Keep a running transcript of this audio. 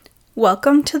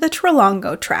Welcome to the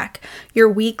Trelongo Track, your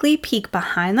weekly peek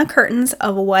behind the curtains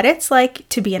of what it's like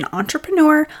to be an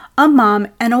entrepreneur, a mom,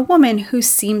 and a woman who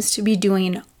seems to be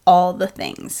doing all the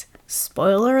things.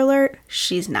 Spoiler alert,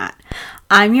 she's not.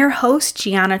 I'm your host,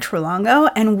 Gianna Trelongo,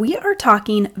 and we are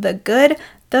talking the good,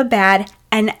 the bad,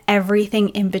 and everything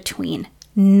in between.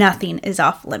 Nothing is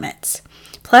off limits.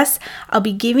 Plus, I'll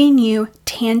be giving you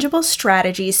tangible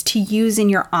strategies to use in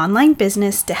your online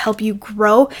business to help you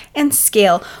grow and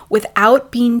scale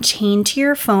without being chained to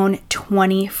your phone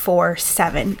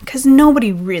 24/7, because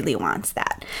nobody really wants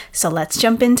that. So let's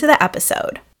jump into the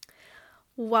episode.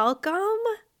 Welcome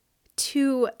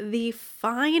to the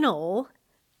final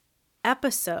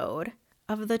episode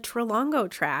of the Trelongo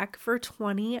Track for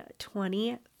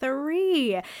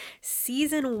 2023.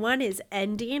 Season 1 is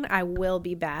ending. I will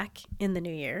be back in the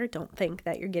new year. Don't think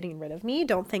that you're getting rid of me.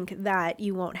 Don't think that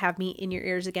you won't have me in your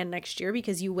ears again next year,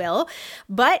 because you will.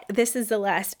 But this is the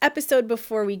last episode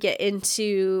before we get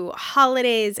into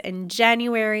holidays and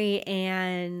January.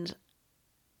 And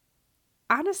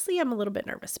honestly, I'm a little bit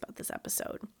nervous about this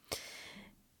episode.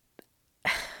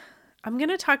 I'm going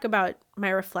to talk about my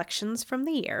reflections from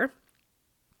the year.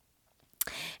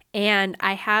 And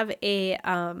I have a,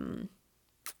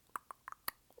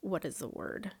 what is the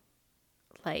word?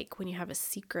 Like when you have a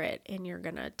secret and you're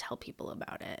going to tell people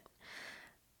about it.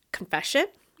 Confession,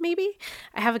 maybe?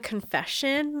 I have a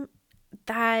confession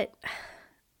that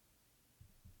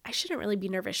I shouldn't really be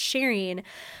nervous sharing.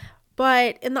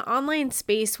 But in the online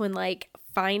space, when like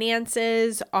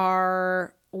finances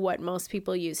are what most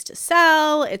people use to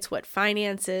sell, it's what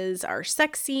finances are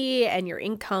sexy, and your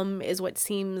income is what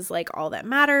seems like all that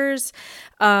matters.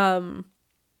 I'm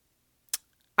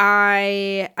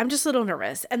just a little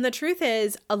nervous. And the truth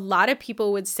is, a lot of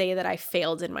people would say that I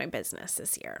failed in my business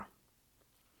this year.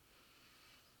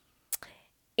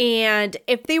 And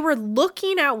if they were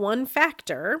looking at one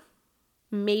factor,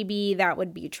 maybe that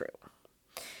would be true.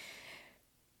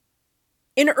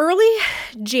 In early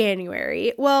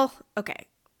January,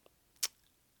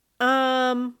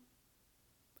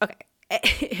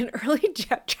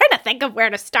 trying to think of where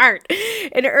to start.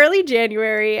 In early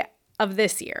January of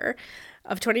this year,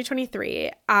 of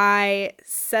 2023, I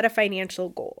set a financial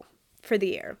goal for the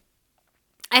year.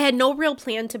 I had no real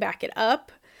plan to back it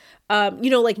up.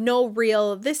 No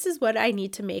real, this is what I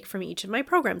need to make from each of my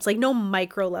programs, like no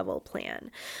micro level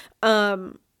plan.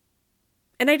 And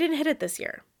I didn't hit it this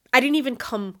year. I didn't even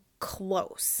come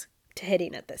close to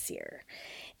hitting it this year.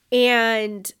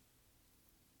 And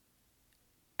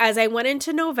as I went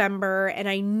into November and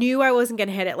I knew I wasn't going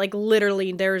to hit it, like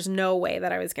literally there's no way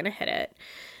that I was going to hit it,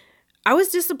 I was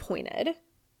disappointed.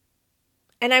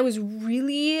 And I was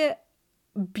really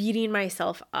beating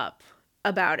myself up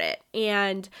about it.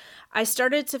 And I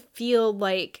started to feel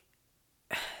like,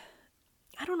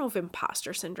 I don't know if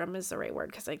imposter syndrome is the right word,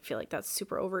 because I feel like that's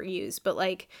super overused, but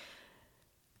like,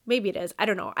 maybe it is. I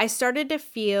don't know. I started to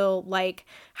feel like,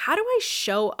 how do I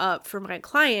show up for my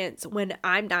clients when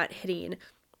I'm not hitting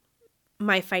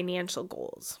my financial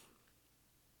goals?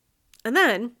 And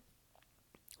then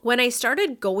when I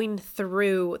started going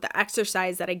through the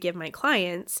exercise that I give my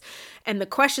clients and the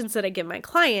questions that I give my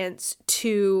clients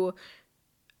to,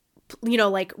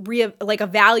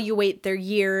 evaluate their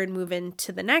year and move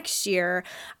into the next year,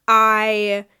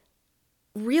 I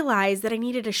realized that I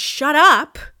needed to shut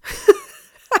up.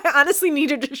 I honestly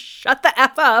needed to shut the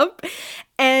F up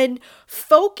and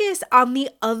focus on the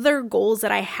other goals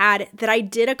that I had, that I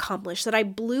did accomplish, that I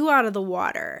blew out of the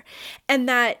water. And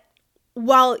that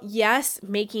while, yes,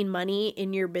 making money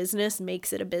in your business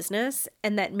makes it a business,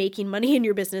 and that making money in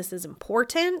your business is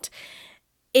important,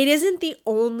 it isn't the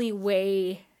only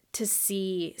way to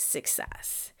see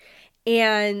success.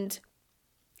 And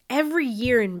every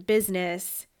year in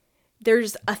business,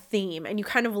 there's a theme, and you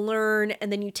kind of learn,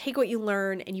 and then you take what you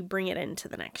learn and you bring it into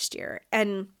the next year.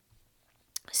 And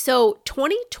so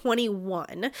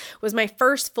 2021 was my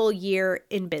first full year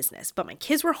in business, but my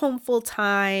kids were home full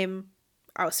time.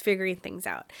 I was figuring things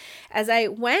out. As I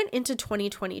went into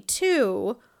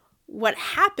 2022, what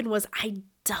happened was I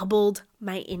doubled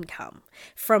my income.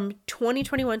 From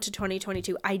 2021 to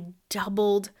 2022, I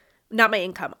doubled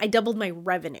my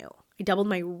revenue.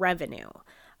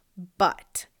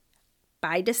 But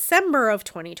by December of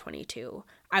 2022,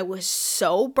 I was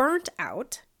so burnt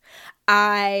out.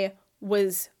 I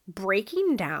was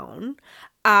breaking down.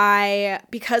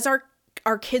 Because our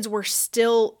kids were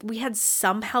still, we had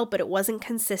some help, but it wasn't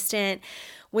consistent.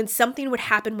 When something would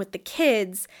happen with the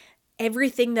kids,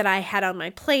 everything that I had on my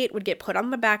plate would get put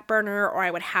on the back burner, or I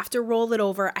would have to roll it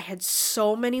over. I had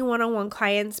so many one-on-one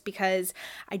clients because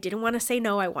I didn't want to say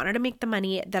no. I wanted to make the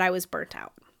money, that I was burnt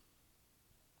out.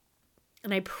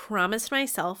 And I promised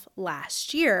myself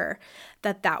last year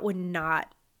that that would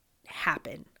not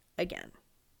happen again.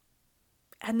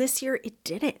 And this year it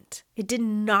didn't. It did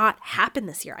not happen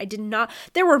this year.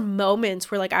 There were moments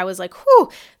where I was like,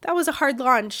 whew, that was a hard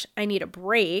launch. I need a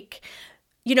break.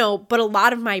 But a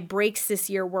lot of my breaks this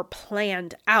year were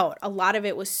planned out. A lot of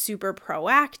it was super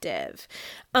proactive.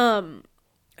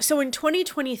 So in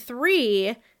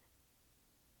 2023,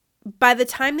 by the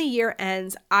time the year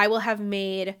ends, I will have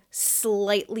made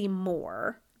slightly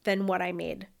more than what I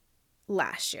made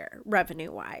last year,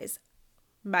 revenue-wise.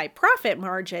 My profit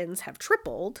margins have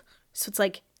tripled. So it's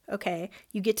okay,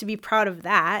 you get to be proud of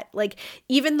that.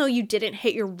 Even though you didn't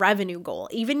hit your revenue goal,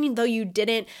 even though you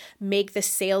didn't make the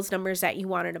sales numbers that you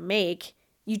wanted to make,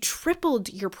 you tripled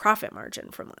your profit margin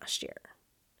from last year.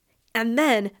 And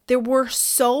then there were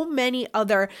so many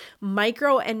other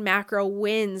micro and macro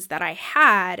wins that I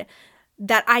had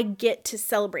that I get to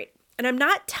celebrate. And I'm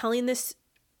not telling this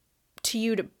to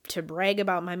you to brag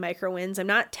about my micro wins. I'm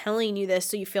not telling you this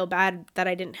so you feel bad that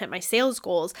I didn't hit my sales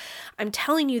goals. I'm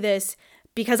telling you this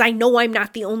because I know I'm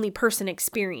not the only person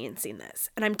experiencing this.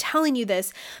 And I'm telling you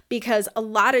this because a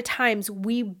lot of times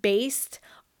we base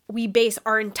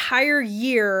our entire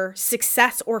year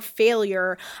success or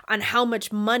failure on how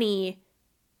much money,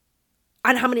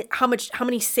 on how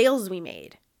many sales we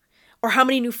made, or how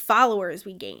many new followers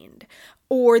we gained,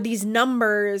 or these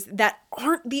numbers that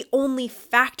aren't the only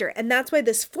factor. And that's why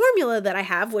this formula that I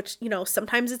have, which,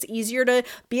 sometimes it's easier to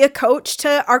be a coach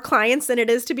to our clients than it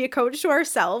is to be a coach to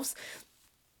ourselves.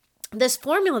 This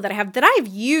formula that I have, that I've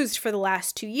used for the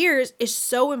last 2 years, is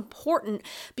so important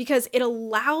because it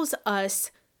allows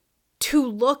us to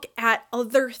look at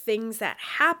other things that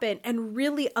happen and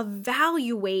really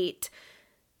evaluate,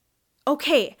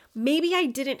 okay, maybe I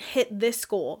didn't hit this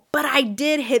goal, but I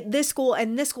did hit this goal,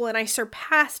 and I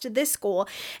surpassed this goal.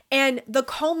 And the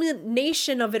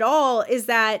culmination of it all is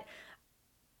that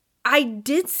I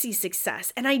did see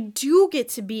success, and I do get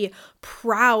to be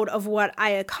proud of what I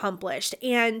accomplished.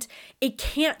 And it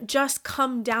can't just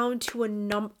come down to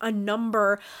a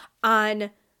number on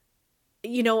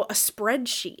a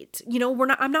spreadsheet.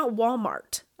 I'm not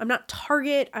Walmart. I'm not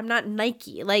Target. I'm not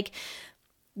Nike.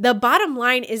 The bottom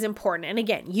line is important. And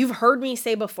again, you've heard me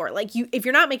say before, if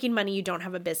you're not making money, you don't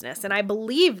have a business. And I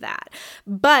believe that.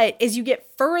 But as you get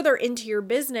further into your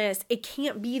business, it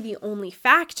can't be the only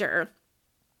factor.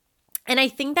 And I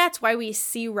think that's why we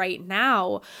see right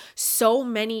now so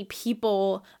many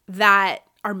people that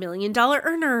are $1 million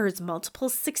earners, multiple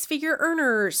 6-figure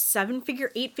earners,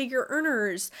 7-figure, 8-figure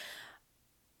earners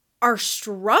are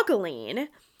struggling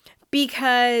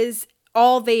because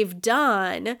all they've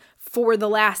done for the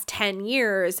last 10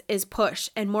 years is push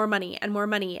and more money and more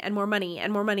money and more money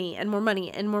and more money and more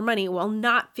money and more money while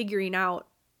not figuring out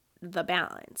the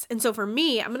balance. And so for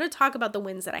me, I'm going to talk about the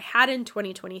wins that I had in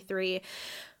 2023.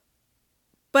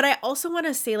 But I also want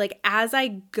to say, as I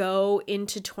go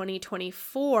into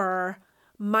 2024,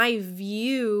 my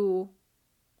view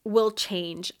will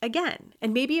change again.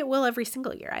 And maybe it will every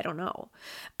single year. I don't know.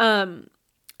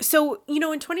 So, in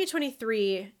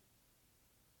 2023,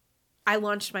 I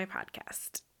launched my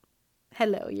podcast.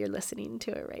 Hello, you're listening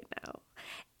to it right now.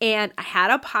 And I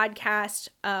had a podcast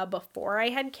before I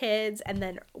had kids. And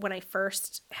then when I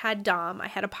first had Dom, I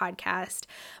had a podcast.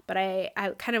 But I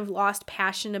kind of lost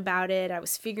passion about it. I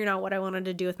was figuring out what I wanted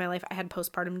to do with my life. I had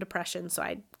postpartum depression, so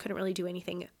I couldn't really do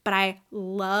anything. But I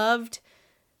loved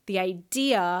the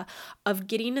idea of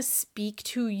getting to speak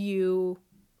to you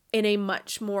in a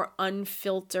much more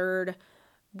unfiltered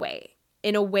way.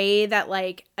 In a way that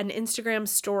an Instagram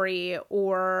story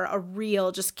or a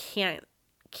reel just can't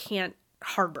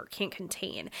harbor, can't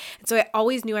contain. And so I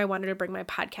always knew I wanted to bring my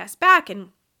podcast back, and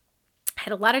I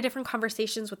had a lot of different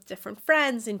conversations with different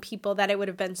friends and people that it would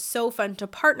have been so fun to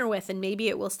partner with, and maybe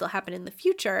it will still happen in the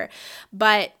future.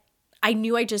 But I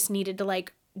knew I just needed to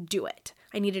do it.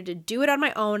 I needed to do it on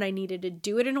my own. I needed to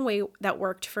do it in a way that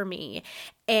worked for me.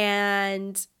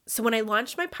 And so when I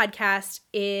launched my podcast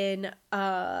in,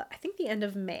 I think the end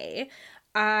of May,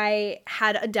 I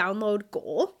had a download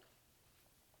goal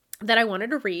that I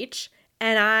wanted to reach,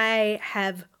 and I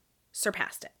have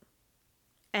surpassed it.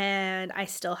 And I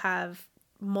still have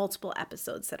multiple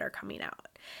episodes that are coming out.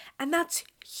 And that's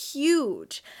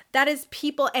huge. That is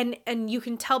people, and you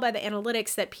can tell by the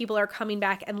analytics that people are coming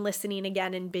back and listening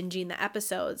again and binging the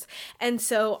episodes. And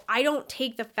so I don't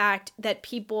take the fact that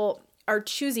people are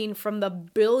choosing from the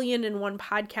 1,000,000,001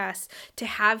 podcasts to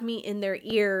have me in their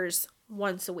ears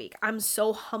once a week. I'm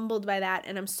so humbled by that,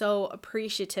 and I'm so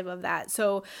appreciative of that.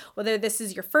 So whether this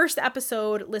is your first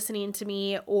episode listening to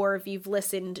me, or if you've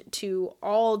listened to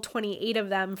all 28 of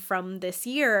them from this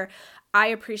year, I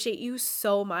appreciate you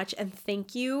so much, and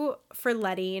thank you for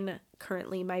letting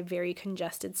currently my very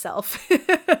congested self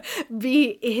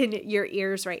be in your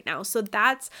ears right now. So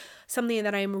that's something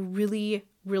that I'm really,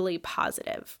 really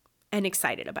positive and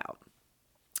excited about.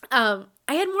 I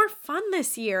had more fun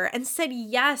this year and said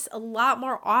yes a lot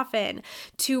more often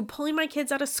to pulling my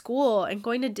kids out of school and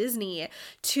going to Disney,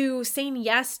 to saying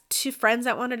yes to friends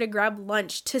that wanted to grab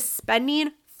lunch, to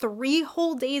spending 3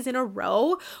 whole days in a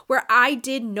row where I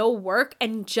did no work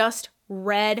and just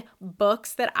read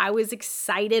books that I was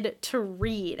excited to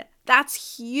read.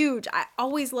 That's huge. I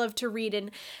always loved to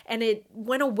read, and it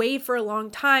went away for a long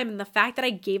time. And the fact that I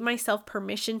gave myself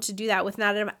permission to do that with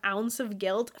not an ounce of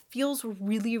guilt feels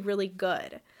really, really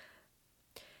good.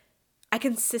 I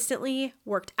consistently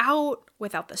worked out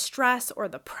without the stress or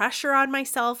the pressure on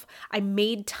myself. I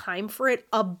made time for it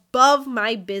above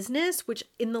my business, which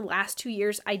in the last 2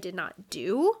 years I did not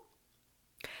do.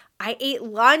 I ate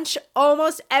lunch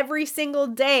almost every single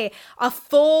day, a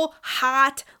full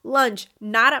hot lunch,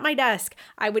 not at my desk.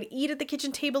 I would eat at the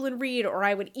kitchen table and read, or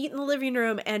I would eat in the living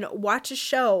room and watch a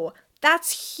show.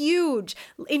 That's huge.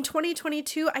 In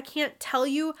 2022, I can't tell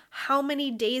you how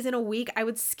many days in a week I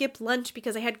would skip lunch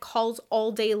because I had calls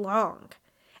all day long.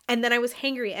 And then I was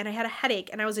hangry and I had a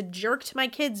headache and I was a jerk to my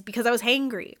kids because I was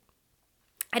hangry.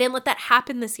 I didn't let that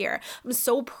happen this year. I'm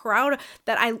so proud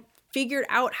that I figured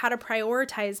out how to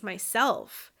prioritize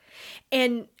myself.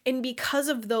 And because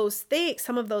of those things,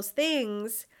 some of those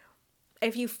things,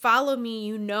 if you follow me,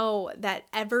 you know that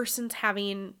ever since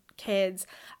having kids,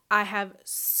 I have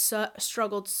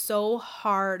struggled so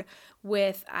hard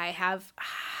with, I have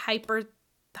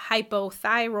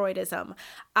hypothyroidism.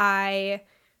 I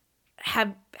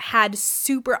have had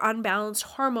super unbalanced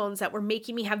hormones that were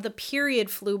making me have the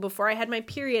period flu before I had my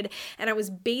period. And I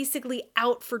was basically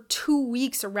out for 2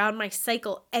 weeks around my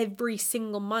cycle every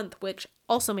single month, which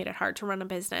also made it hard to run a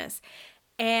business.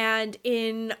 And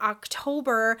in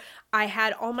October, I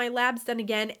had all my labs done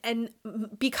again. And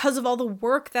because of all the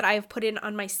work that I've put in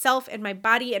on myself and my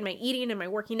body and my eating and my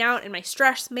working out and my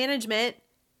stress management,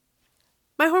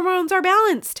 my hormones are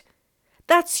balanced.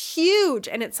 That's huge.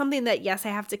 And it's something that, yes, I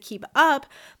have to keep up,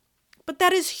 but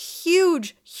that is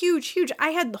huge, huge, huge. I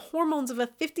had the hormones of a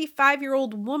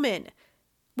 55-year-old woman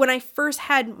when I first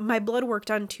had my blood work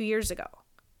done 2 years ago,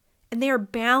 and they are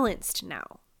balanced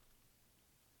now.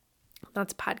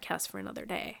 That's a podcast for another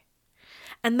day.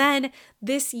 And then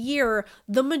this year,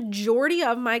 the majority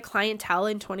of my clientele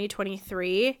in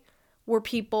 2023 were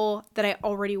people that I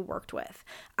already worked with.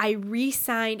 I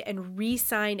re-signed and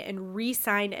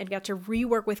got to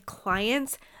rework with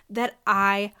clients that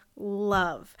I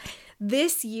love.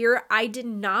 This year, I did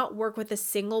not work with a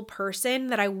single person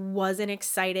that I wasn't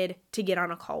excited to get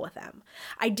on a call with them.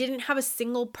 I didn't have a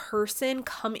single person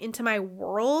come into my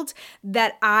world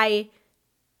that I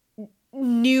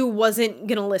knew wasn't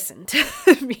going to listen to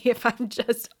me, if I'm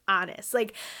just honest.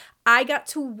 Like, I got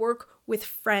to work with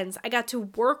friends. I got to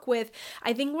work with,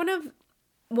 I think one of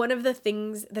the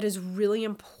things that is really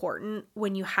important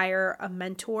when you hire a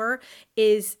mentor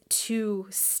is to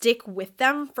stick with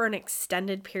them for an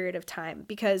extended period of time,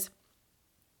 because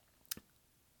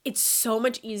it's so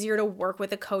much easier to work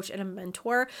with a coach and a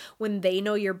mentor when they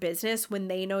know your business, when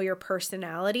they know your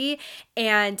personality.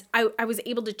 And I was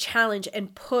able to challenge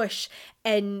and push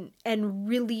and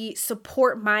really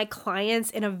support my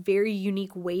clients in a very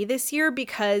unique way this year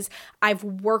because I've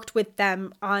worked with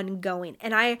them ongoing.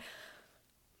 And I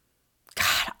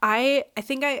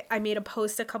think I made a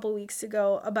post a couple weeks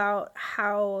ago about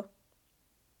how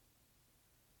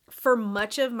for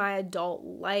much of my adult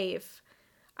life,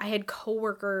 I had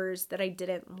coworkers that I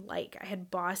didn't like. I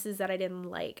had bosses that I didn't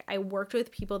like. I worked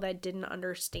with people that didn't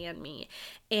understand me.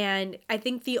 And I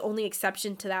think the only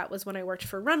exception to that was when I worked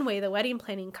for Runway, the wedding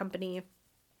planning company.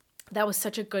 That was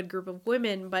such a good group of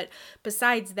women. But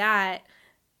besides that,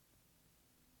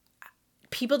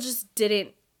 I just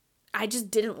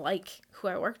didn't like who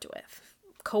I worked with.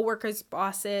 Coworkers,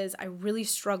 bosses, I really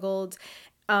struggled.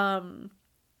 And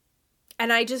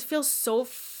I just feel so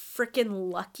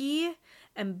freaking lucky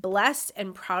and blessed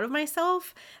and proud of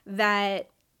myself that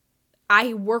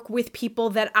I work with people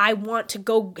that I want to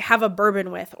go have a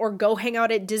bourbon with, or go hang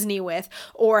out at Disney with,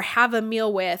 or have a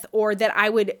meal with, or that I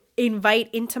would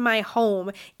invite into my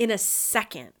home in a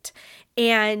second.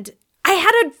 And I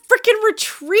had a freaking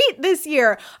retreat this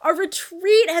year. A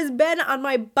retreat has been on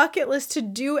my bucket list to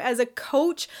do as a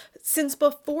coach since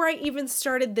before I even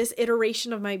started this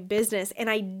iteration of my business,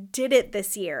 and I did it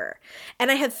this year.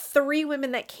 And I had 3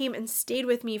 women that came and stayed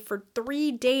with me for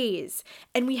 3 days,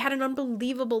 and we had an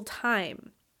unbelievable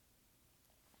time.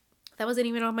 That wasn't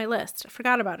even on my list. I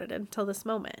forgot about it until this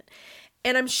moment.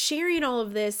 And I'm sharing all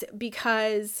of this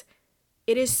because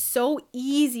it is so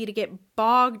easy to get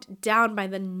bogged down by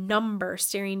the number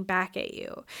staring back at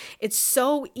you. It's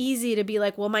so easy to be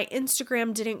like, well, my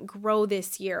Instagram didn't grow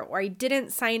this year, or I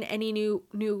didn't sign any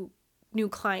new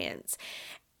clients.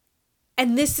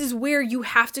 And this is where you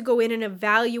have to go in and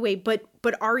evaluate, but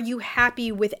are you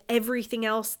happy with everything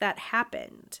else that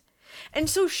happened? And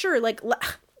so sure, like,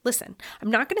 listen,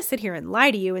 I'm not going to sit here and lie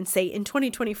to you and say in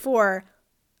 2024,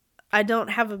 I don't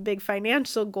have a big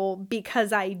financial goal,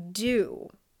 because I do.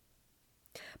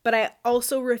 But I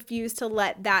also refuse to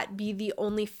let that be the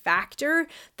only factor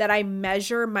that I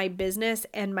measure my business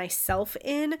and myself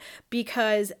in,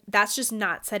 because that's just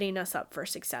not setting us up for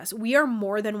success. We are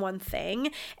more than one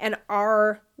thing, and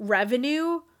our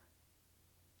revenue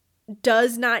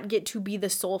does not get to be the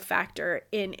sole factor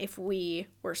in if we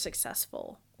were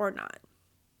successful or not.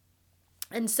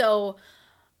 And so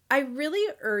I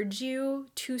really urge you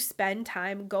to spend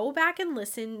time, go back and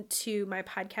listen to my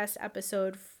podcast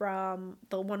episode from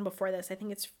the one before this. I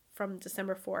think it's from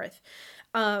December 4th.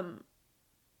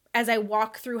 As I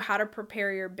walk through how to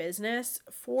prepare your business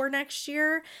for next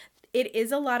year, it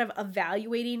is a lot of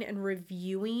evaluating and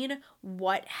reviewing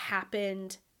what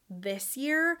happened this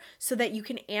year so that you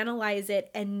can analyze it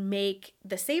and make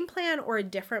the same plan or a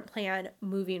different plan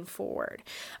moving forward.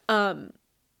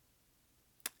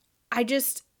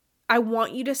 I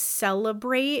want you to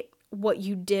celebrate what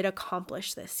you did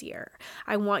accomplish this year.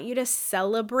 I want you to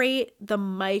celebrate the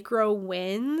micro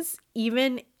wins,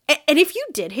 and if you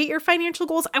did hit your financial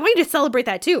goals, I want you to celebrate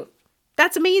that too.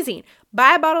 That's amazing.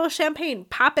 Buy a bottle of champagne,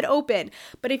 pop it open.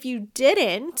 But if you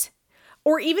didn't,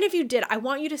 or even if you did, I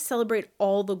want you to celebrate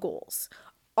all the goals,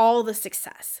 all the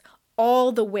success,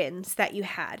 all the wins that you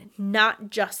had, not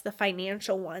just the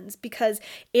financial ones, because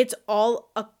it's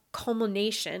all a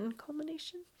culmination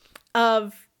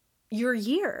of your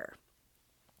year.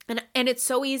 And it's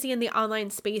so easy in the online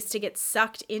space to get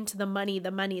sucked into the money,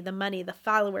 the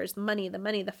followers,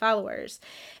 the followers.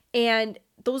 And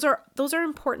those are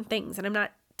important things. And I'm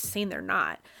not saying they're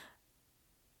not.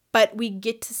 But we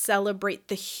get to celebrate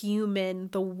the human,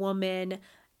 the woman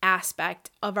aspect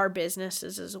of our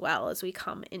businesses as well as we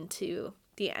come into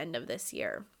the end of this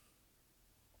year.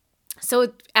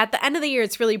 So at the end of the year,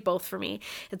 it's really both for me.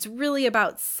 It's really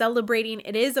about celebrating.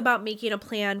 It is about making a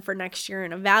plan for next year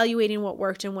and evaluating what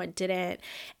worked and what didn't.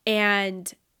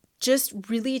 And just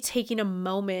really taking a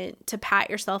moment to pat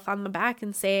yourself on the back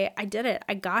and say, I did it.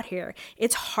 I got here.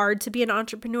 It's hard to be an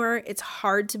entrepreneur. It's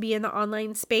hard to be in the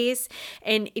online space.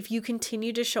 And if you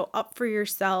continue to show up for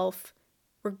yourself,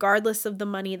 regardless of the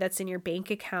money that's in your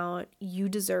bank account, you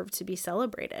deserve to be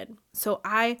celebrated. So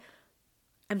I'm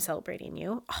celebrating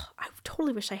you. Oh, I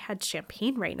totally wish I had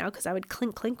champagne right now because I would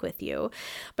clink with you,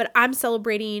 but I'm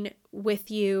celebrating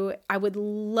with you. I would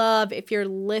love, if you're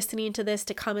listening to this,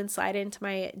 to come and slide into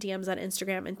my DMs on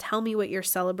Instagram and tell me what you're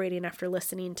celebrating after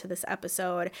listening to this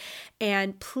episode.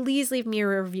 And please leave me a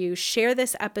review. Share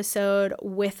this episode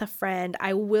with a friend.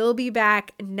 I will be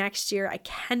back next year. I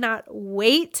cannot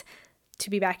wait to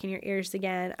be back in your ears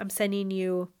again. I'm sending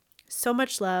you so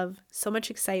much love, so much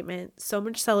excitement, so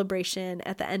much celebration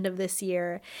at the end of this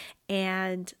year.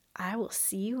 And I will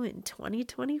see you in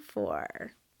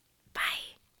 2024.